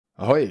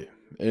Ahoy!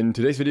 In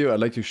today's video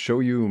I'd like to show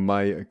you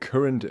my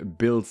current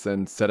builds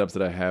and setups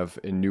that I have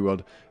in New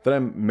World that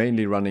I'm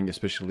mainly running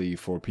especially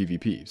for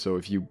PvP. So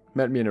if you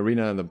met me in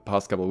Arena in the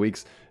past couple of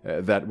weeks,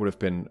 that would have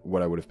been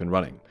what I would have been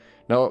running.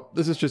 Now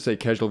this is just a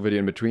casual video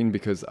in between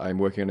because I'm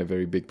working on a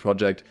very big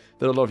project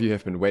that a lot of you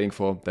have been waiting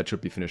for. That should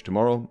be finished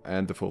tomorrow,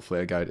 and the full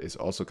Flail guide is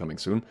also coming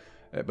soon.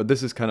 But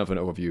this is kind of an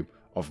overview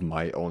of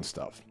my own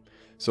stuff.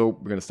 So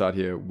we're going to start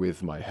here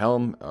with my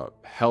helm,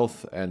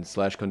 health and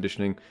slash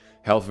conditioning.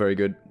 Health very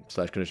good,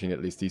 slash conditioning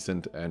at least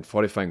decent, and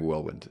fortifying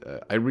whirlwind.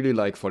 I really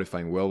like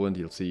fortifying whirlwind.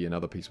 You'll see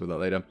another piece with that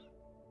later.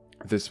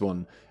 This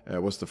one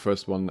was the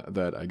first one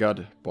that I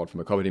bought from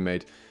a company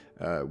mate,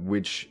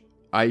 which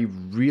I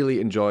really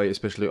enjoy,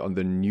 especially on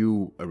the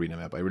new arena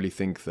map. I really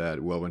think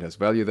that whirlwind has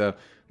value there.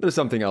 That is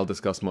something I'll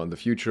discuss more in the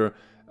future.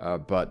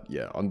 But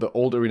yeah, on the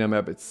old arena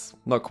map, it's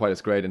not quite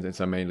as great, and since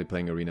I'm mainly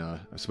playing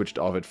arena, I switched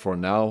off it for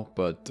now,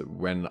 but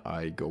when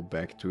I go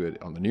back to it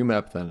on the new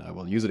map, then I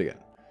will use it again.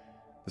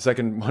 The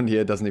second one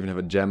here doesn't even have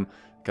a gem,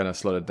 kind of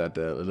slotted that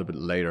a little bit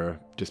later,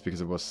 just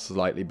because it was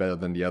slightly better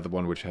than the other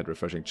one, which had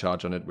refreshing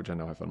charge on it, which I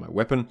now have on my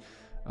weapon.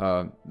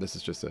 This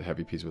is just a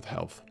heavy piece with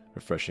health,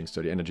 refreshing,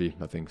 sturdy energy,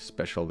 nothing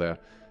special there.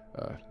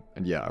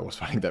 And yeah, I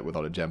was running that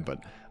without a gem,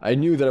 but I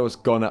knew that I was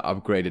gonna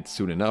upgrade it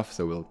soon enough,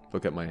 so we'll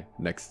look at my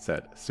next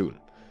set soon.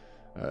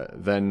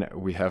 Then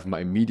we have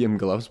my medium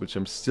gloves, which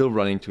I'm still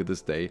running to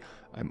this day.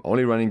 I'm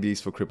only running these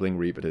for Crippling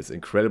Reap. It is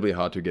incredibly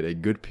hard to get a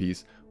good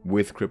piece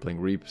with Crippling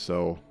Reap,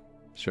 so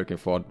Shirking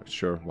Fort,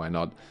 sure, why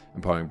not?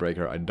 Empowering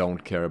Breaker, I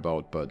don't care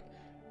about, but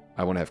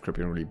I want to have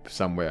Crippling Reap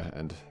somewhere,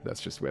 and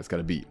that's just where it's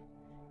gonna be.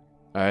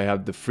 I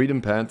have the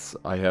Freedom Pants.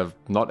 I have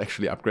not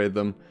actually upgraded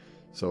them,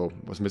 so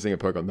was missing a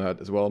perk on that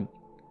as well,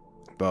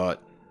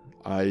 but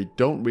I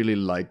don't really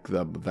like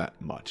them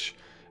that much.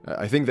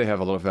 I think they have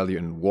a lot of value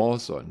in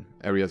wars or in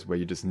areas where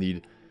you just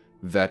need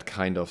that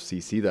kind of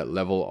CC, that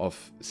level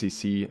of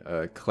CC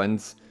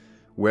cleanse.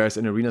 Whereas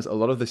in arenas, a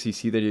lot of the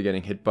CC that you're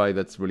getting hit by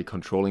that's really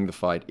controlling the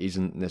fight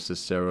isn't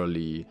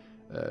necessarily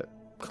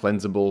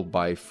cleansable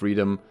by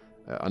freedom,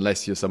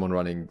 unless you're someone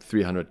running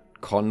 300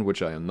 con,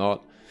 which I am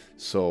not.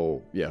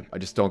 So yeah, I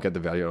just don't get the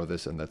value out of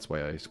this, and that's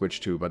why I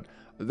switched to. But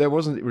there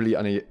wasn't really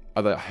any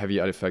other heavy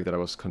artifact that I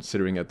was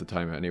considering at the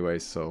time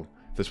anyways, so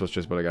this was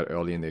just what I got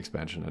early in the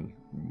expansion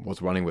and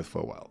was running with for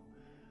a while.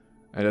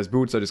 And as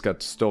boots, I just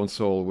got Stone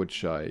Soul,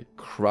 which I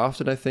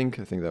crafted, I think.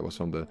 I think that was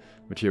from the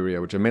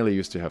materia, which I mainly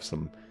used to have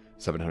some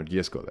 700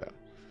 years ago there.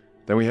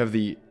 Then we have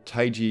the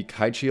Taiji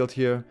Kite Shield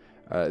here.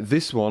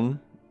 This one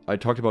I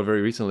talked about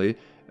very recently.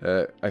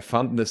 I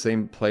found in the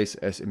same place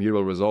as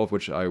Immutable Resolve,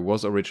 which I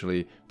was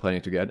originally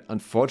planning to get.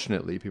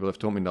 Unfortunately, people have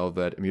told me now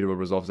that Immutable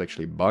Resolve is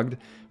actually bugged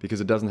because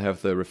it doesn't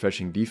have the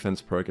Refreshing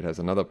Defense perk. It has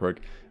another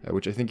perk,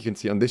 which I think you can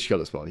see on this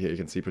shield as well. Here you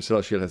can see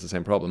Priscilla's shield has the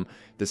same problem.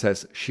 This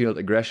has Shield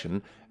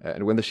Aggression,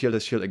 and when the shield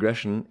has Shield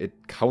Aggression,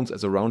 it counts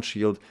as a round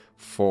shield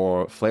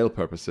for flail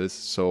purposes,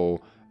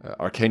 so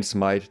Arcane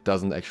Smite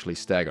doesn't actually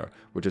stagger,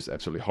 which is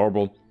absolutely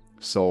horrible.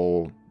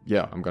 So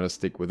yeah, I'm gonna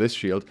stick with this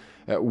shield,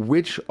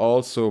 which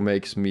also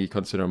makes me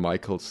consider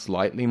Michael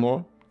slightly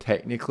more,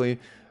 technically,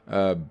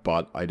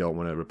 but I don't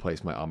want to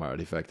replace my armor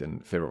artifact in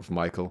favor of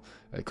Michael.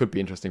 It could be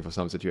interesting for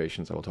some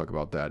situations. I will talk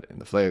about that in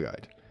the Flail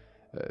guide.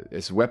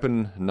 As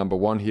weapon number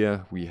one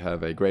here, we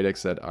have a Great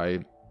Axe that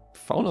I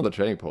found on the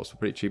trading post for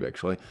pretty cheap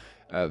actually.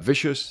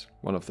 Vicious,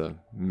 one of the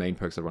main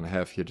perks I want to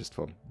have here just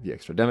for the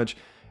extra damage.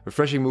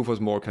 Refreshing move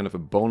was more kind of a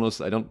bonus.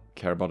 I don't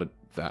care about it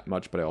that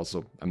much, but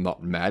I'm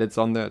not mad it's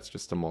on there. It's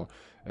just a more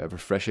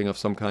refreshing of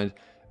some kind.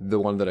 The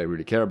one that I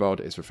really care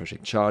about is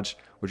Refreshing Charge,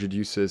 which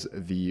reduces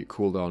the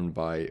cooldown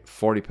by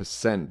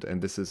 40%,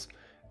 and this is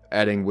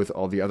adding with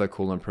all the other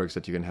cooldown perks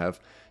that you can have.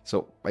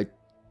 So I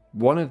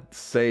want to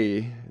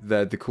say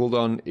that the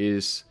cooldown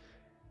is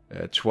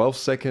 12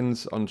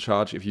 seconds on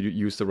charge if you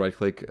use the right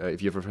click,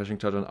 if you have Refreshing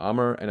Charge on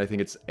armor, and I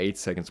think it's 8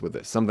 seconds with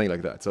this, something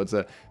like that. So it's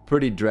a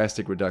pretty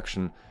drastic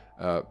reduction.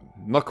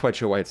 Not quite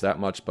sure why it's that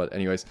much, but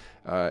anyways,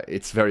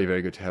 it's very,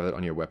 very good to have it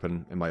on your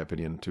weapon, in my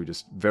opinion, to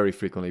just very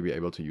frequently be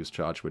able to use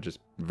charge, which is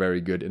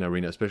very good in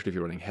arena, especially if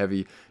you're running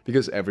heavy,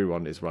 because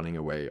everyone is running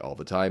away all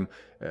the time,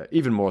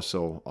 even more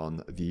so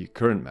on the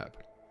current map.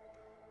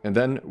 And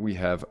then we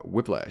have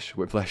Whiplash.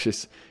 Whiplash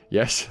is,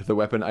 yes, the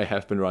weapon I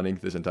have been running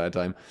this entire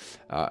time.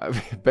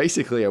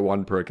 Basically a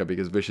one perker,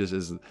 because Vicious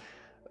is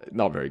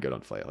not very good on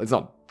Flail. It's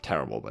not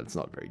terrible, but it's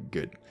not very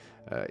good.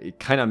 It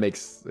kind of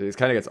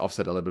gets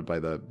offset a little bit by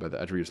the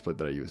attribute split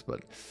that I use,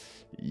 but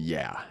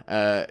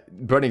yeah.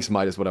 Burning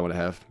Smite is what I want to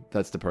have.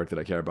 That's the perk that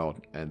I care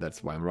about, and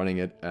that's why I'm running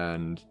it.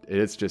 And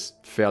it's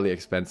just fairly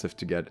expensive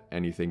to get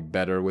anything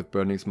better with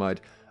Burning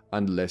Smite,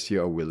 unless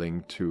you are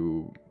willing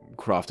to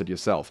craft it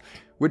yourself,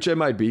 which I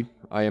might be.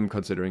 I am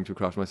considering to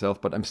craft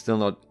myself, but I'm still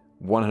not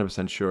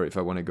 100% sure if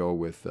I want to go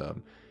with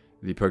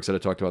the perks that I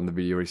talked about in the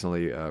video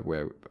recently,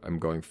 where I'm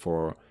going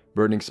for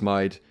Burning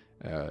Smite,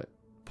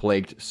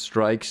 Plagued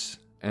Strikes,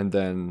 and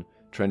then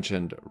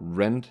Trenchant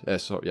Rend,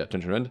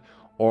 Trenchant Rend,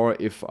 or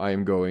if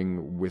I'm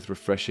going with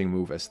Refreshing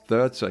Move as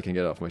third, so I can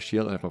get it off my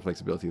shield and have more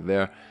flexibility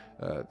there.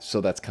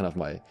 So that's kind of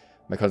my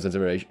my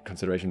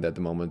consideration at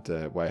the moment,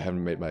 why I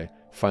haven't made my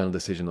final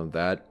decision on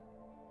that.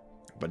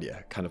 But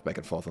yeah, kind of back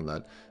and forth on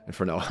that. And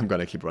for now, I'm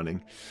gonna keep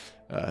running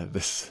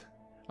this.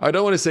 I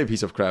don't want to say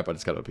piece of crap, but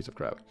it's kind of a piece of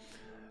crap.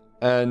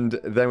 And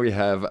then we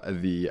have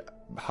the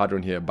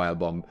Heartrune here, Bile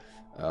Bomb.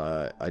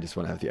 I just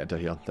want to have the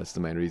anti-heal, that's the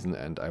main reason,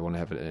 and I want to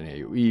have it in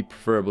AoE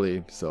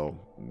preferably, so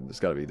there's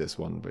got to be this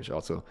one, which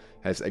also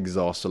has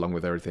exhaust along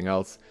with everything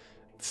else.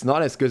 It's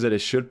not as good as it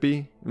should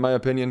be, in my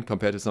opinion,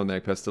 compared to something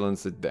like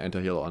Pestilence. The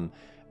anti-heal on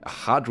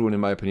Heartrune, in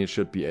my opinion,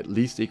 should be at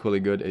least equally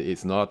good.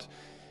 It's not,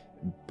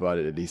 but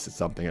at least it's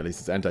something, at least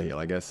it's anti-heal,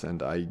 I guess,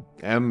 and I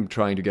am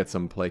trying to get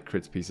some plate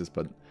crits pieces,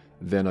 but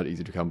they're not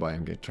easy to come by.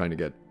 I'm trying to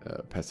get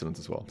Pestilence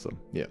as well, so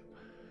yeah.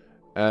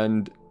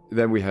 And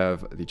then we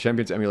have the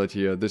Champions Amulet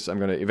here. This I'm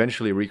going to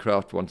eventually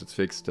recraft once it's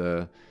fixed.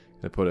 I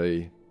put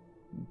a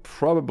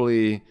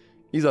probably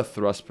either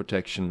Thrust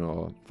Protection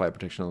or Fire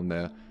Protection on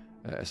there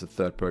as a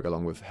third perk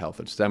along with Health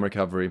and Stam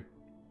Recovery.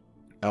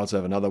 I also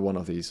have another one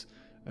of these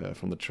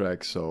from the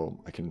track, so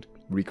I can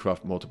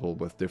recraft multiple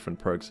with different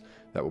perks.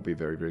 That would be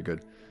very, very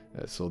good.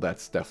 So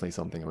that's definitely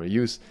something I'm going to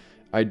use.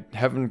 I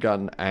haven't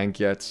gotten Ankh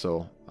yet,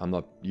 so I'm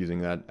not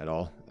using that at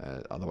all.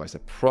 Otherwise I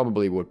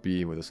probably would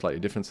be with a slightly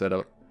different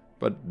setup.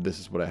 But this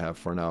is what I have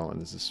for now,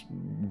 and this is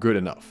good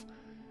enough.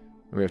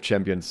 And we have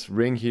Champion's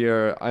Ring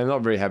here. I'm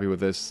not very happy with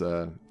this.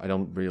 I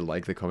don't really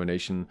like the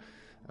combination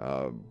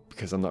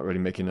because I'm not really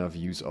making enough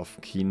use of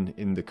Keen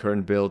in the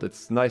current build.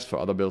 It's nice for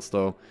other builds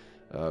though.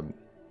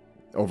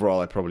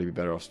 Overall, I'd probably be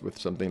better off with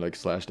something like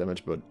Slash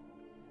Damage, but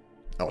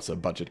also a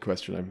budget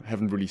question. I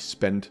haven't really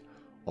spent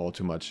all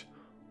too much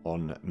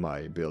on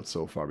my build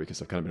so far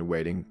because I've kind of been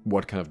waiting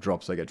what kind of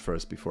drops I get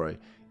first before I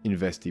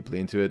invest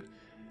deeply into it.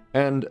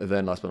 And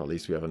then last but not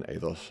least, we have an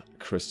Aethos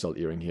Crystal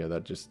Earring here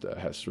that just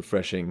has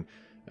refreshing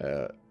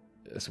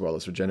as well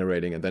as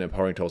regenerating. And then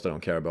Empowering Toast I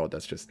don't care about,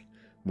 that's just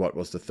what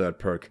was the third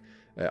perk.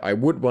 I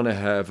would want to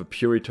have a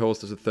Puri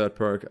Toast as a third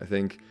perk, I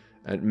think.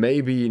 And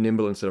maybe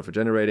Nimble instead of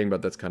regenerating,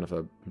 but that's kind of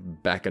a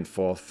back and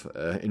forth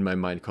in my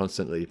mind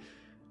constantly.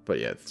 But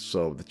yeah,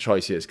 so the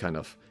choice here is kind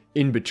of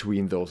in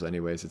between those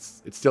anyways.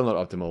 It's still not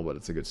optimal, but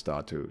it's a good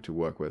start to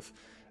work with.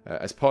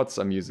 As pots,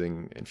 I'm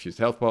using infused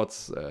health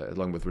pots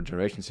along with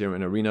regeneration serum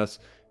in arenas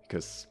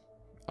because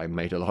I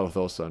made a lot of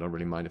those, so I don't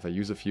really mind if I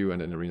use a few,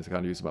 and in arenas I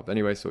can't use them up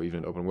anyway, so even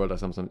in open world I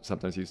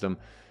sometimes use them.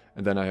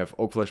 And then I have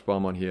Oak Flesh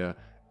Bomb on here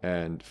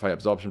and Fire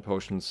Absorption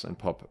Potions and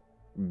pop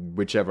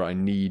whichever I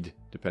need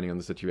depending on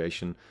the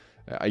situation.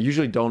 I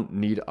usually don't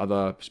need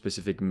other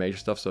specific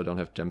mage stuff, so I don't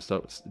have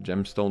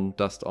gemstone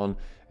dust on.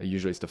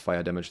 Usually it's the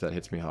fire damage that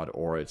hits me hard,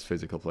 or it's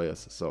physical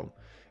players, so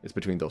it's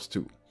between those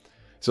two.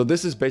 So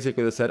this is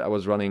basically the set I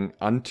was running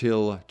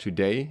until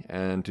today,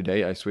 and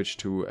today I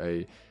switched to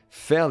a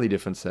fairly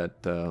different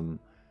set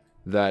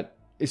that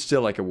is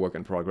still like a work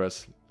in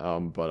progress,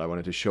 but I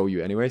wanted to show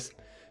you anyways.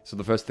 So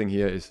the first thing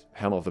here is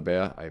Helm of the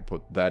Bear. I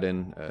put that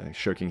in,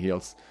 Shirking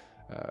Heals,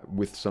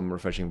 with some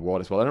Refreshing Ward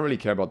as well. I don't really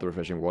care about the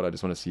Refreshing Ward, I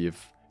just want to see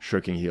if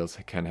Shirking Heals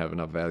can have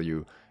enough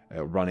value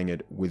running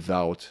it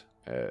without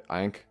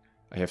Ankh.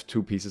 I have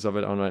 2 pieces of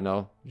it on right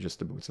now, just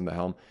the boots and the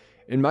helm.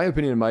 In my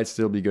opinion, it might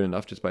still be good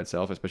enough just by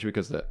itself, especially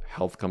because the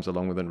health comes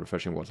along with it.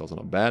 Refreshing Ward's also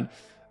not bad.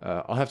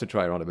 I'll have to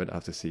try around a bit. I'll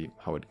have to see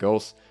how it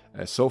goes.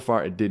 So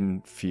far, it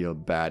didn't feel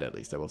bad, at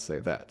least. I will say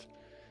that.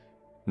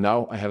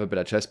 Now, I have a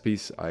better chest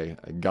piece. I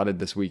got it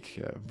this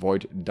week.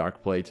 Void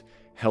Dark Plate,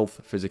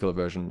 Health, Physical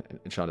Version,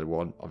 Enchanted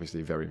Ward.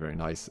 Obviously, very, very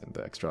nice. And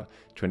the extra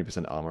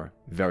 20% armor,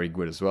 very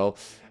good as well.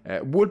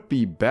 Would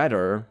be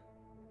better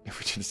if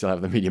we should still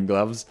have the medium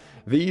gloves.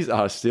 These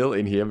are still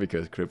in here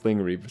because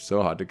Crippling Reap is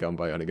so hard to come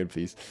by on a good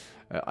piece.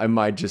 I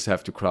might just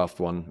have to craft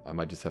one. I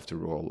might just have to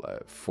roll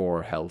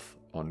 4 health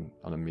on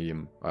a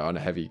medium, on a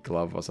heavy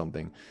glove or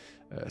something,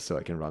 so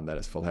I can run that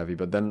as full heavy.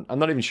 But then I'm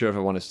not even sure if I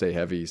want to stay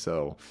heavy,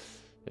 so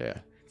yeah,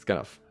 it's kind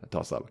of a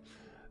toss-up.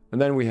 And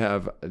then we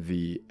have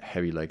the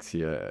heavy legs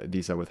here.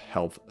 These are with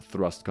health,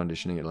 thrust,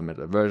 conditioning,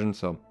 elemental version,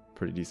 so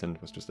pretty decent.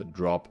 It was just a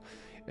drop.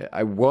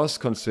 I was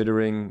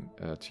considering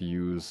to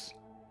use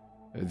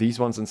these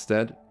ones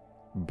instead,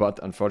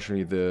 but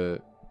unfortunately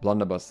the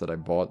blunderbuss that I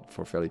bought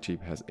for fairly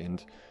cheap has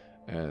int,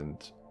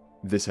 and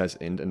this has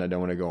int, and I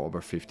don't want to go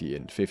over 50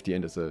 int. 50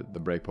 int is the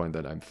breakpoint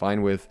that I'm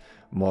fine with.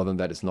 More than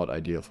that is not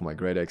ideal for my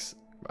Great Axe.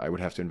 I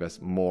would have to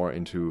invest more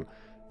into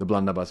the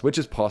blunderbuss, which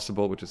is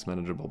possible, which is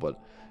manageable,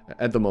 but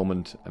at the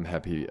moment I'm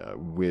happy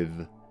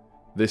with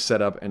this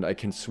setup, and I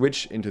can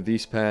switch into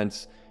these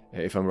pants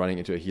if I'm running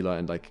into a healer,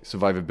 and like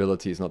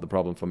survivability is not the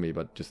problem for me,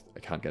 but just I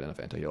can't get enough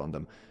anti-heal on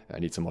them. I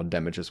need some more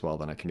damage as well,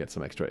 then I can get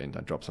some extra int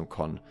and drop some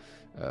con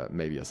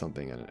maybe or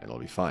something, and it'll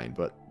be fine.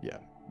 But yeah,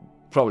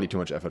 probably too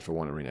much effort for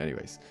one arena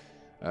anyways.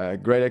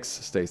 Great Axe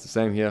stays the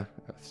same here.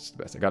 That's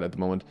the best I got at the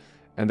moment.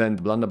 And then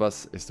the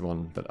blunderbuss is the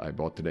one that I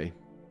bought today.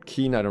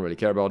 Keen I don't really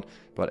care about,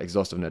 but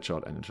Exhaustive Net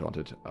Shot and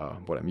Enchanted are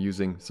what I'm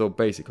using. So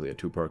basically a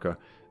 2-perker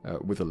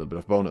with a little bit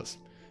of bonus.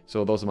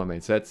 So those are my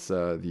main sets.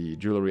 The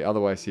jewelry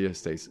otherwise here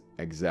stays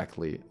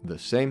exactly the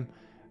same.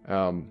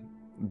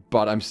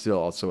 But I'm still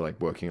also like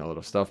working a lot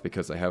of stuff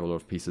because I have a lot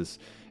of pieces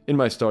in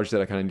my storage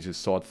that I kind of need to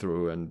sort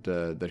through, and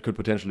that could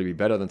potentially be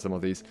better than some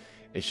of these.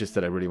 It's just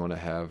that I really want to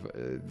have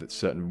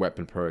certain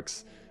weapon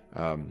perks,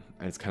 and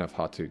it's kind of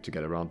hard to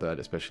get around that,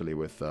 especially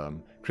with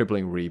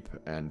Crippling Reap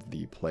and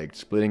the Plagued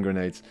Splitting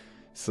Grenades.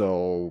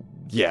 So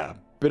yeah,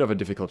 bit of a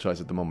difficult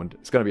choice at the moment.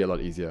 It's going to be a lot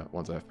easier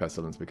once I have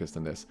Pestilence, because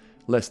then there's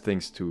less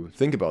things to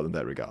think about in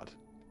that regard.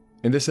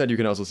 In this set you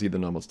can also see the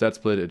normal stat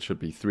split. It should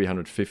be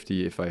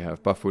 350 if I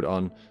have Buff Food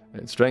on,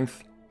 and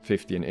Strength,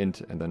 50 in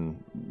Int, and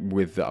then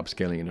with the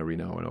upscaling in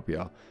Arena or in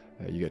OPR,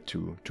 you get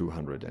to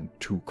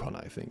 202 Con,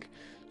 I think.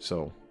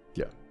 So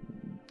yeah,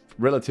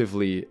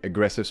 relatively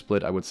aggressive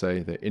split, I would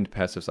say. The Int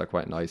passives are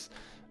quite nice,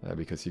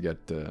 because you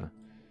get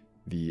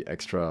the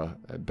extra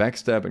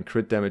backstab and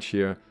crit damage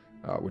here,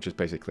 which is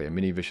basically a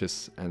mini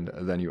vicious, and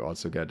then you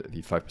also get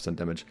the 5%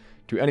 damage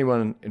to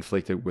anyone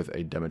inflicted with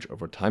a damage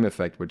over time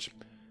effect, which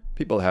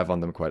people have on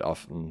them quite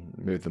often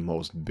with the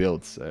most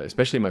builds,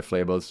 especially my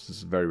Flail builds. This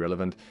is very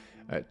relevant.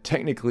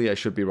 Technically I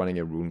should be running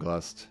a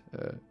Runeglassed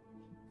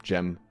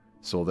gem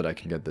so that I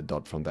can get the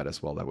dot from that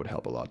as well. That would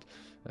help a lot.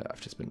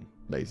 I've just been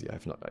lazy.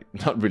 I've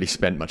not really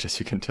spent much, as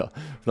you can tell.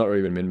 I've not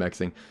really been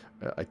min-maxing.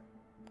 I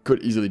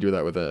could easily do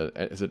that with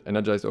is it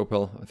Energized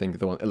Opal? I think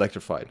the one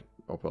Electrified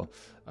Opal.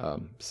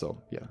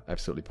 So yeah,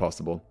 absolutely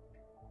possible.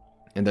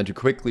 And then to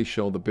quickly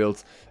show the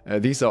builds,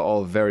 these are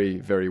all very,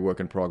 very work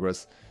in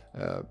progress.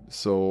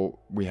 So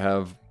we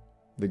have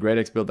the Great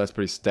Axe build. That's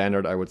pretty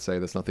standard, I would say.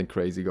 There's nothing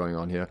crazy going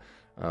on here.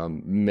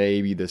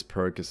 Maybe this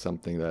perk is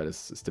something that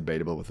is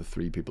debatable with the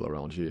 3 people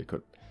around you. I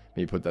could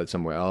maybe put that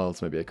somewhere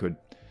else. Maybe I could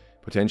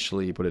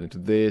potentially put it into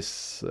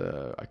this.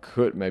 I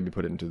could maybe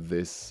put it into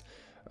this.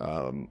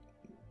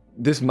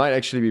 This might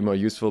actually be more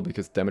useful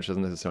because damage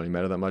doesn't necessarily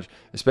matter that much,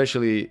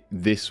 especially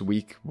this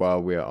week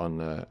while we're on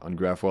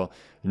Grafwall.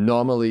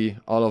 Normally,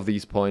 all of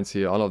these points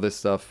here, all of this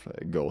stuff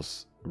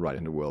goes right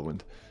into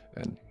Whirlwind,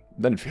 and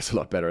then it feels a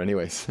lot better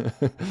anyways.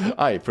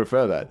 I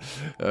prefer that,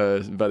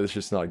 but it's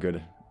just not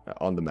good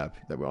on the map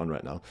that we're on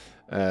right now,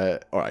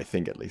 or I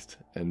think at least.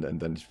 And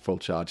then full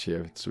charge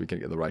here, so we can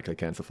get the right click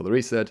cancel for the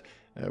reset.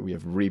 We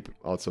have Reap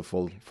also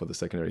full for the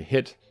secondary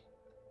hit.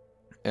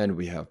 And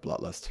we have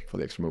Bloodlust for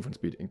the extra movement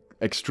speed.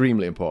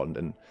 Extremely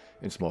important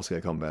in small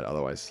scale combat,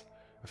 otherwise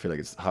I feel like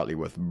it's hardly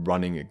worth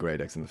running a Great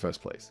Axe in the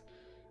first place.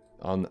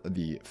 On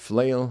the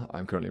Flail,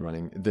 I'm currently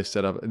running this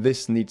setup.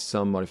 This needs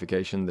some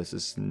modification. This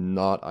is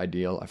not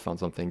ideal. I found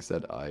some things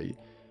that I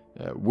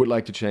would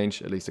like to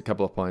change, at least a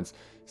couple of points.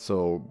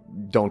 So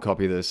don't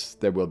copy this.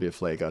 There will be a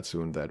Flail guide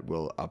soon that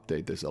will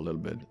update this a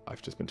little bit.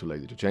 I've just been too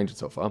lazy to change it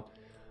so far.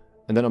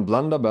 And then on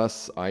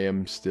Blunderbuss, I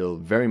am still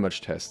very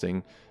much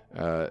testing.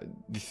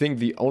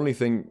 The only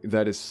thing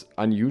that is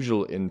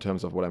unusual in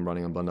terms of what I'm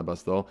running on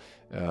Blunderbuss though,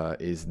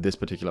 is this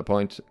particular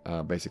point.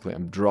 Basically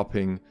I'm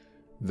dropping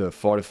the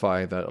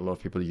Fortify that a lot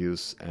of people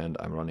use, and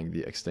I'm running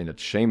the Extended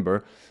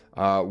Chamber,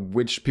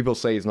 which people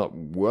say is not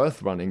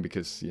worth running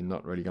because you're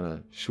not really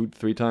gonna shoot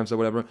 3 times or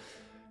whatever.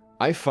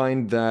 I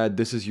find that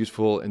this is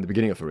useful in the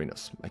beginning of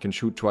arenas. I can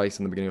shoot twice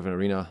in the beginning of an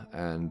arena,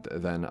 and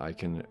then I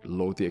can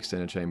load the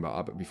Extended Chamber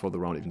up before the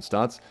round even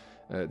starts.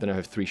 Then I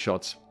have 3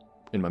 shots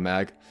in my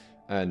mag.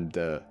 And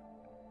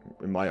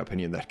in my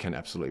opinion, that can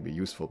absolutely be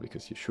useful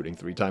because you're shooting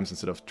 3 times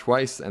instead of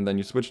twice, and then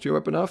you switch to your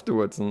weapon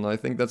afterwards. And I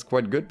think that's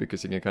quite good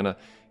because you can kind of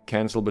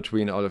cancel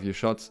between all of your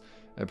shots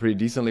pretty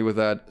decently with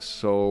that.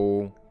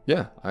 So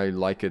yeah, I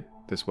like it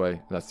this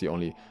way. That's the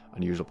only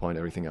unusual point.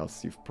 Everything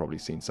else you've probably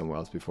seen somewhere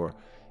else before,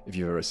 if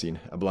you've ever seen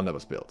a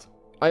Blunderbuss build.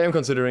 I am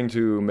considering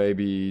to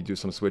maybe do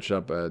some switch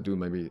up, do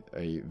maybe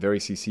a very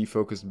CC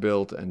focused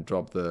build and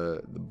drop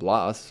the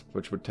Blast,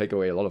 which would take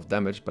away a lot of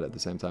damage, but at the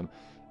same time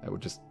I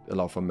would just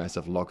allow for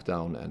massive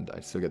lockdown, and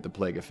I'd still get the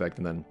Plague effect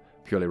and then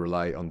purely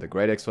rely on the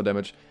Great Axe for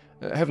damage.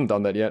 I haven't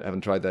done that yet,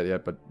 haven't tried that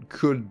yet, but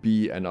could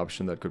be an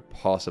option that could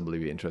possibly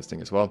be interesting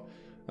as well.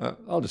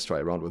 I'll just try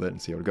around with it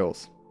and see how it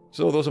goes.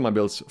 So those are my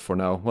builds for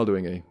now, while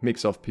doing a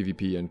mix of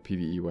PvP and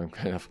PvE where I'm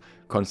kind of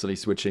constantly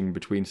switching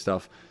between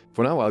stuff.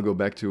 For now I'll go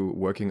back to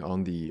working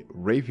on the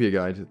Rapier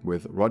guide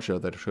with Roger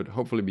that should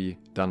hopefully be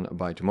done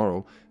by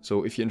tomorrow.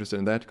 So if you're interested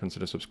in that,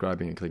 consider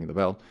subscribing and clicking the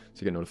bell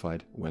so you get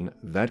notified when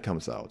that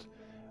comes out.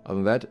 Other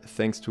than that,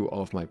 thanks to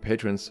all of my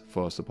patrons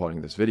for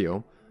supporting this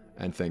video,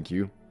 and thank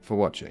you for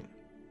watching.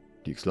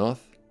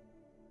 SLOTH,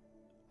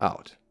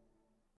 out.